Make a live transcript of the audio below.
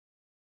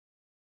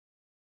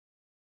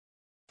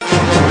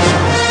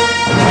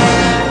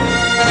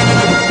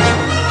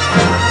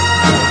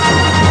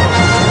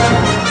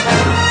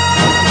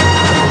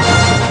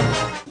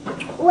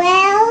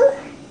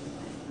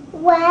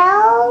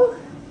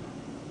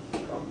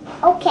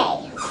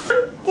Okay.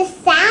 The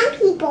Sound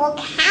People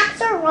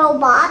capture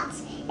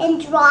robots and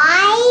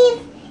drive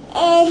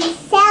and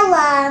sell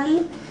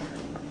them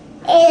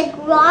in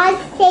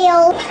garage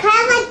sale. It's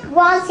kind of like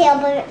garage sale,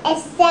 but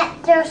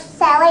except they're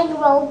selling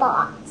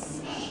robots.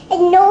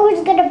 And no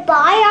one's gonna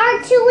buy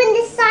our two and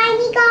the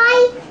shiny guy.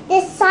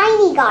 The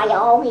shiny guy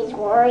always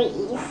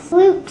worries.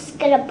 Luke's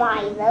gonna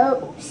buy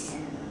those.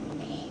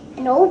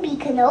 And Obi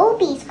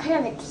Kenobi's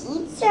kind of a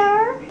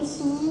teacher.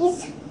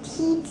 He's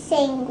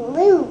teaching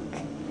Luke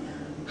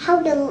how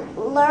to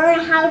learn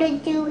how to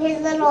do his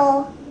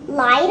little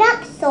light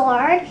up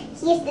sword.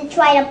 He has to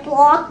try to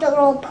block the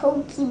little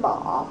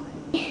Pokeball.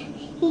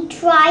 He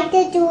tried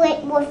to do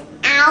it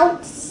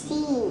without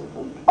seeing.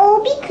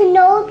 Obi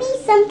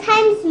Kenobi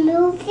sometimes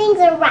moves things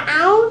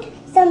around.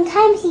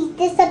 Sometimes he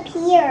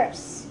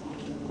disappears.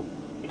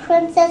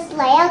 Princess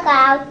Leia got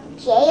out of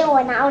jail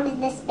and out of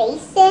the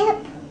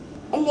spaceship.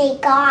 And they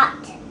got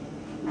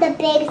the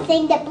big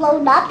thing that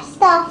blowed up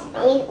stuff.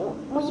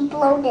 We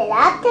blowed it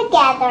up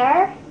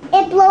together.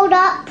 It blowed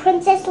up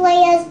Princess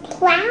Leia's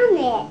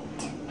planet.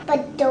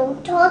 But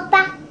don't talk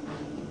back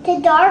to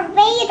Darth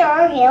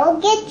Vader. He'll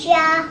get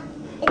ya.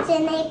 It's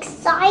an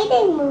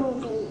exciting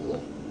movie.